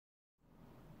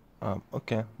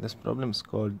Okay, this problem is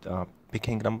called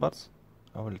picking numbers.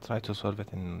 I will try to solve it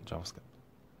in JavaScript.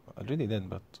 I already did,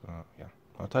 but yeah,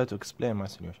 I'll try to explain my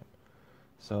solution.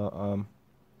 So,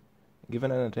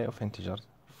 given an array of integers,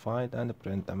 find and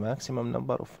print the maximum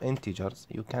number of integers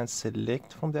you can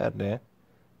select from the array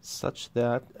such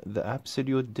that the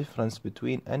absolute difference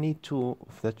between any two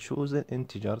of the chosen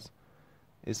integers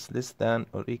is less than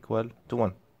or equal to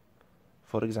 1.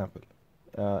 For example,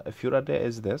 if your array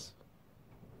is this,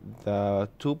 the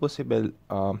two possible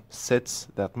sets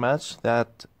that match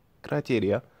that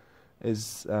criteria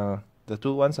is the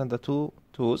two ones and the two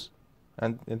twos,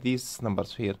 and these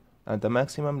numbers here, and the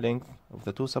maximum length of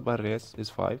the two subarrays is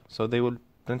 5, so they will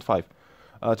print 5.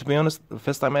 To be honest, the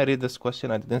first time I read this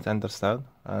question I didn't understand,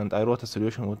 and I wrote a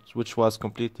solution which was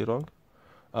completely wrong.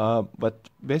 But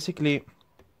basically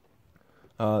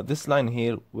this line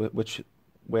here,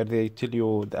 where they tell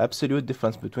you the absolute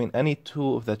difference between any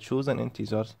two of the chosen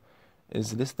integers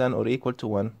is less than or equal to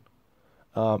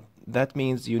 1, that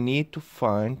means you need to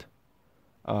find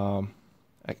a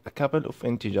couple of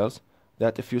integers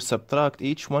that if you subtract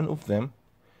each one of them,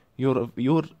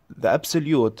 the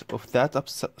absolute of that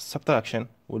subtraction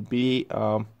will be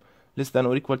less than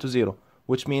or equal to 0,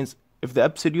 which means if the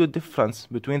absolute difference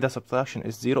between the subtraction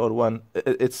is 0 or 1,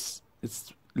 it's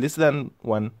less than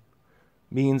 1,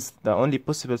 means the only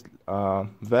possible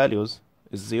values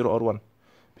is 0 or 1,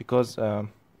 because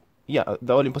yeah,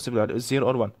 the only possible value is 0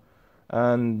 or 1.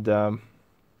 And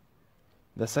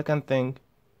the second thing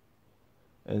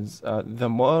is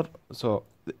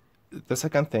the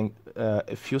second thing,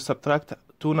 if you subtract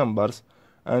two numbers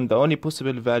and the only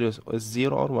possible values is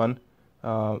 0 or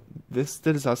 1, this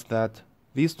tells us that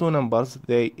these two numbers,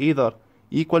 they either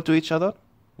equal to each other,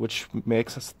 which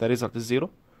makes us the result is 0,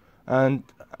 and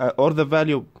or the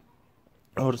value,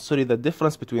 or sorry, the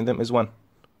difference between them is 1,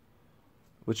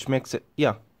 which makes it,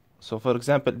 yeah. So for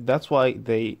example, that's why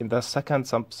they, in the second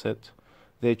subset,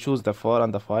 they choose the 4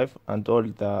 and the 5 and all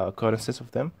the occurrences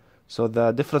of them. So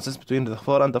the differences between the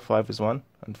 4 and the 5 is 1,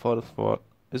 and 4 with 4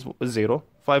 is 0.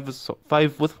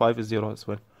 5 with 5 is 0 as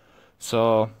well.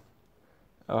 So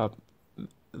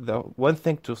the one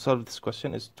thing to solve this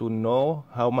question is to know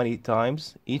how many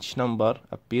times each number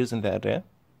appears in the array.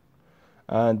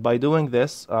 And by doing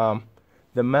this, the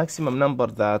maximum number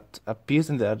that appears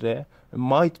in the array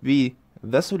might be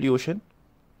the solution,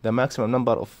 the maximum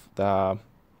number of the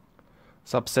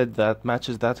subset that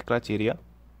matches that criteria,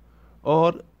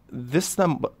 or this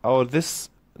number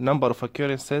of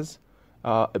occurrences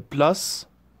plus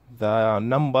the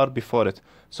number before it.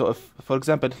 So if, for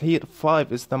example, here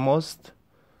 5 is the most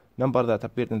number that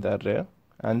appeared in the array,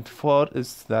 and 4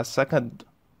 is the second.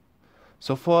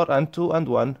 So 4 and 2 and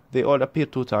 1, they all appear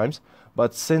 2 times,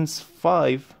 but since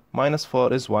 5 minus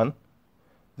 4 is 1,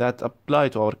 that apply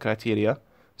to our criteria.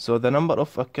 So the number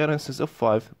of occurrences of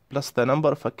 5 plus the number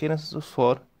of occurrences of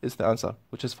 4 is the answer,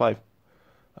 which is 5.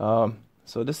 So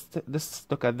let's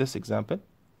look at this example.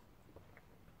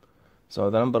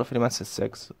 So the number of elements is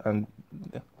 6, and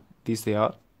these they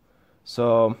are.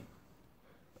 So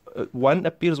 1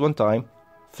 appears 1 time,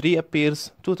 3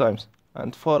 appears 2 times,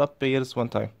 and 4 appears 1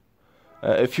 time.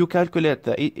 If you calculate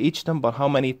each number how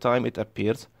many times it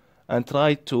appears, and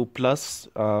try to plus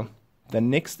the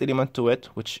next element to it,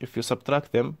 which if you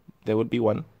subtract them, there will be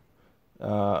 1,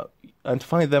 and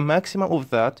find the maximum of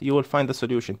that, you will find the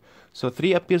solution. So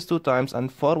 3 appears 2 times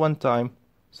and 4 1 time,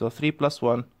 so 3 plus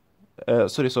 1,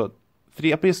 so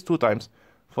 3 appears 2 times,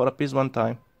 4 appears 1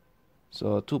 time,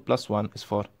 so 2 plus 1 is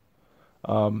 4.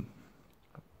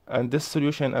 And this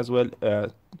solution as well,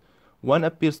 1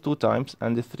 appears 2 times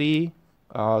and 3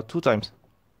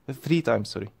 3 times,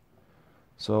 sorry.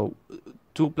 So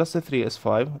 2 plus 3 is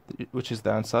 5, which is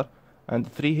the answer, and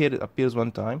 3 here appears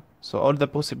 1 time. So all the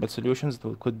possible solutions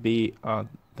could be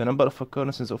the number of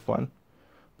occurrences of 1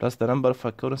 plus the number of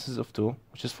occurrences of 2,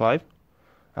 which is 5.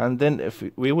 And then if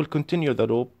we will continue the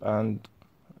loop, and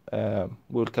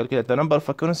we'll calculate the number of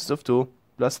occurrences of 2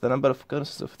 plus the number of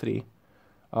occurrences of 3.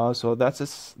 So that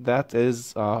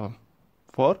is 4,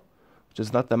 which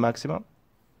is not the maximum.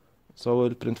 So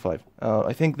we'll print 5.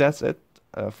 I think that's it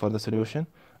for the solution,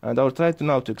 and I will try to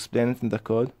now to explain it in the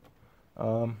code.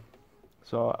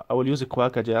 So I will use a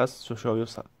Quack.js to show you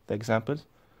the examples.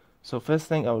 So first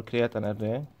thing, I will create an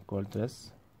array called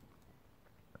this.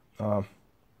 I'm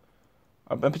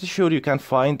pretty sure you can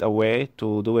find a way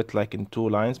to do it like in 2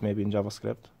 lines, maybe in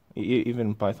JavaScript, even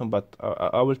in Python, but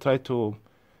I will try to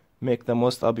make the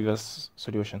most obvious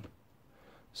solution.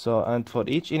 So, and for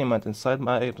each element inside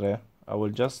my array, I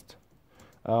will just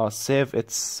save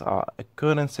its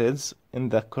occurrences in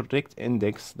the correct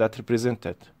index that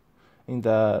represented in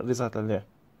the result array.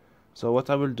 So what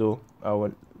I will do, I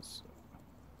will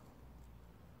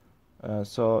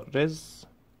so res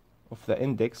of the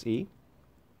index e,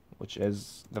 which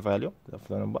is the value of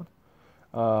the number,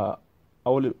 I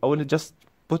will just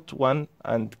put 1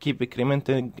 and keep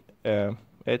incrementing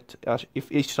it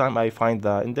if each time I find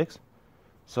the index.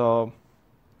 So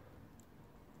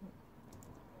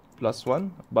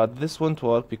 +1, but this won't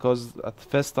work because at the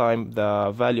first time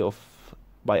the value of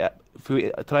if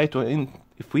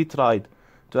we tried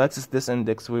to access this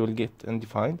index, we will get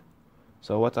undefined.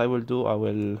 So what I will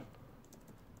do,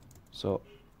 so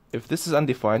if this is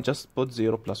undefined, just put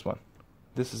 0 + 1.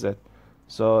 This is it.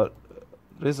 So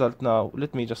result, now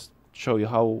let me just show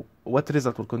you what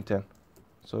result will contain.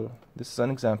 So this is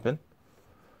an example.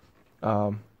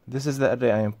 This is the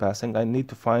array I am passing. I need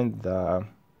to find the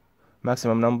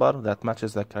maximum number that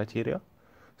matches the criteria.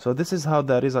 So this is how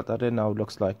the result array now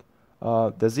looks like.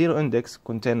 The 0 index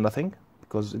contain nothing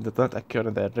because it does not occur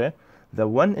in the array. The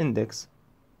 1 index,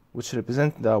 which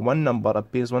represents the 1 number,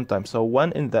 appears 1 time. So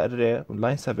 1 in the array on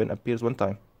line 7 appears 1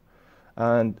 time.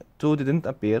 And 2 didn't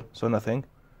appear, so nothing.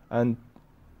 And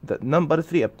the number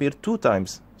 3 appeared 2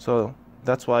 times. So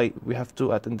that's why we have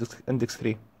 2 at index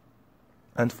 3.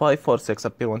 And 5, 4, 6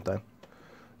 appear 1 time.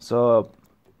 So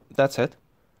that's it.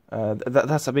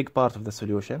 That's a big part of the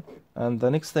solution. And the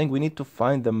next thing, we need to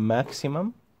find the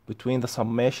maximum between the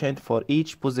summation for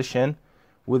each position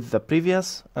with the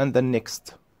previous and the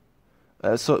next.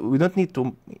 So we don't need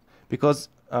to, because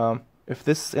if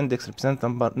this index represents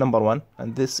number 1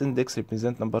 and this index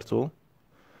represents number 2,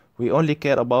 we only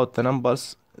care about the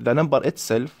number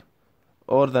itself,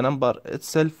 or the number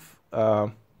itself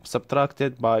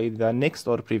subtracted by the next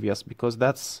or previous, because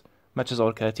that's matches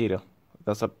our criteria.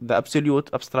 The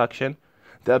absolute abstraction,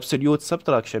 the absolute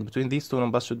subtraction between these two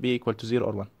numbers should be equal to 0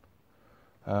 or 1.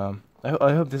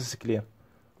 I hope this is clear.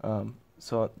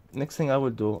 So next thing I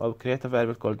will do, I will create a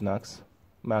variable called max.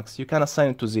 You can assign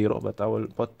it to 0, but I will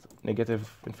put negative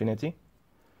infinity.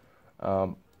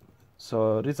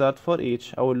 So result for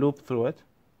each, I will loop through it,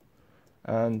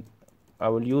 and I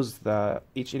will use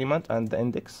each element and the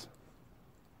index,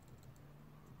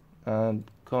 and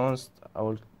const, I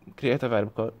will create a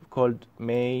variable called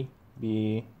may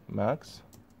be max.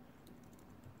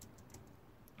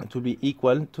 It will be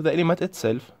equal to the element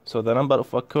itself, so the number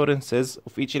of occurrences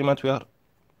of each element we are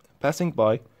passing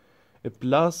by,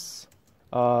 plus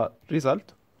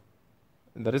result,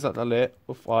 the result array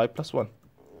of I plus 1.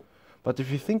 But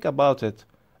if you think about it,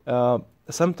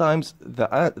 sometimes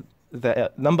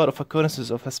the number of occurrences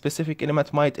of a specific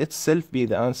element might itself be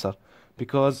the answer,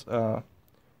 because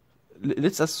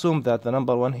let's assume that the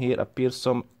number 1 here appears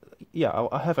I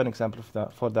have an example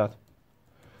for that.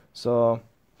 So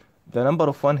the number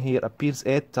of 1 here appears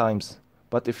 8 times,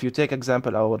 but if you take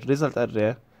example our result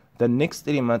array, the next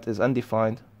element is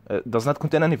undefined, does not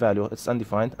contain any value, it's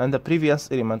undefined, and the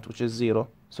previous element, which is 0,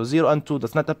 so 0 and 2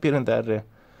 does not appear in the array.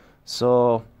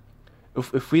 So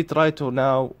if we try to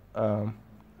now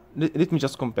let me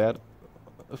just compare.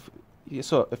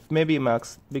 If maybe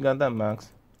max bigger than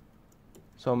max,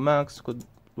 so max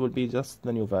will be just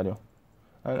the new value,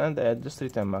 and just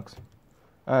return max.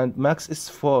 And max is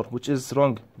 4, which is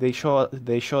wrong. They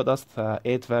showed us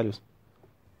 8 values.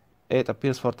 8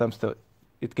 appears 4 times.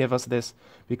 It gave us this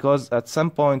because at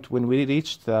some point when we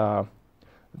reached the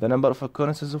number of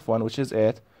occurrences of 1, which is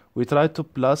 8, we tried to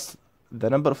plus the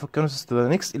number of occurrences to the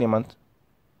next element,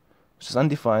 which is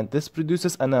undefined. This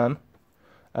produces a none.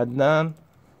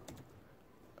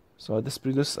 So this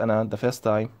produces a none the first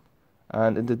time,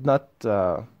 and it did not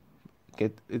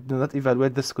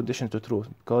evaluate this condition to true,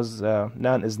 because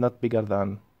none is not bigger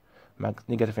than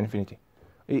negative infinity.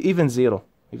 Even 0,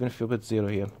 even if you put 0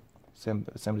 here, same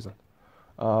result.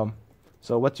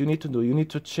 So what you need to do, you need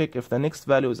to check if the next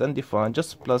value is undefined,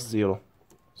 just plus 0.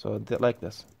 So like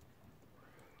this.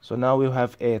 So now we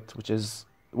have 8, which is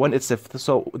 1 itself.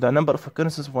 So the number of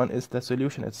occurrences of 1 is the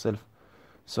solution itself.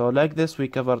 So like this, we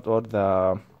covered all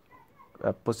the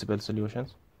possible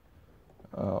solutions,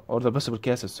 or the possible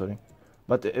cases, sorry.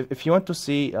 But if you want to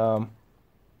see, so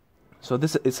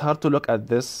it's hard to look at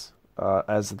this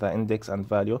as the index and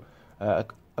value. A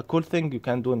cool thing you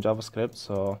can do in JavaScript,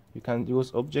 so you can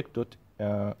use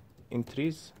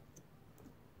object.entries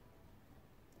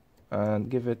and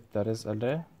give it the res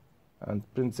array and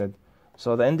print z.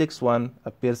 So the index 1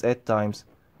 appears 8 times,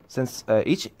 since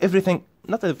almost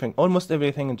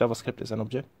everything in JavaScript is an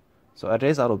object. So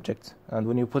arrays are objects, and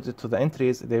when you put it to the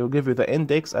entries, they will give you the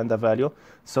index and the value.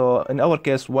 So in our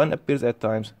case, 1 appears 8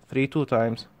 times, 3 2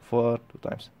 times, 4 2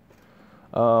 times.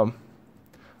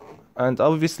 And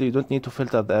obviously you don't need to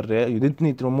filter the array. You didn't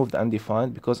need to remove the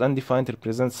undefined, because undefined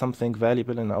represents something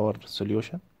valuable in our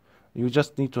solution. You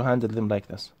just need to handle them like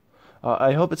this.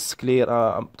 I hope it's clear.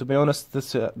 To be honest,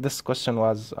 this question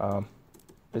was a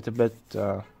little bit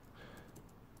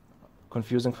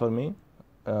confusing for me,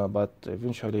 but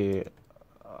eventually,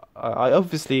 I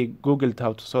obviously Googled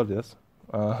how to solve this,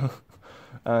 uh,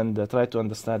 and tried to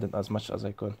understand it as much as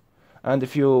I could. And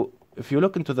if you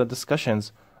look into the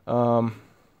discussions, um,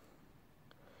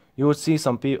 you would see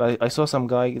some people. I saw some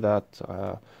guy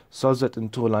that solves it in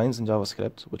 2 lines in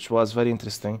JavaScript, which was very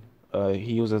interesting.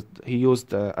 He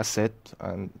used a set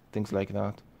and things like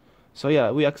that. So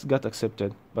yeah, we got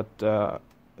accepted, but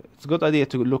it's a good idea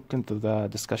to look into the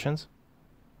discussions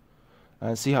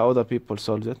and see how other people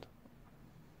solved it.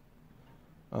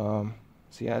 Um,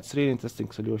 so yeah, it's really interesting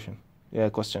solution. Yeah,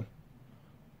 question.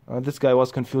 This guy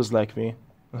was confused like me.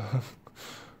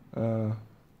 uh,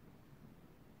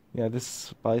 yeah,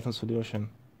 this Python solution.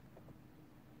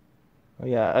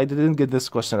 Yeah, I didn't get this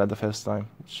question at the first time,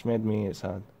 which made me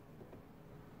sad.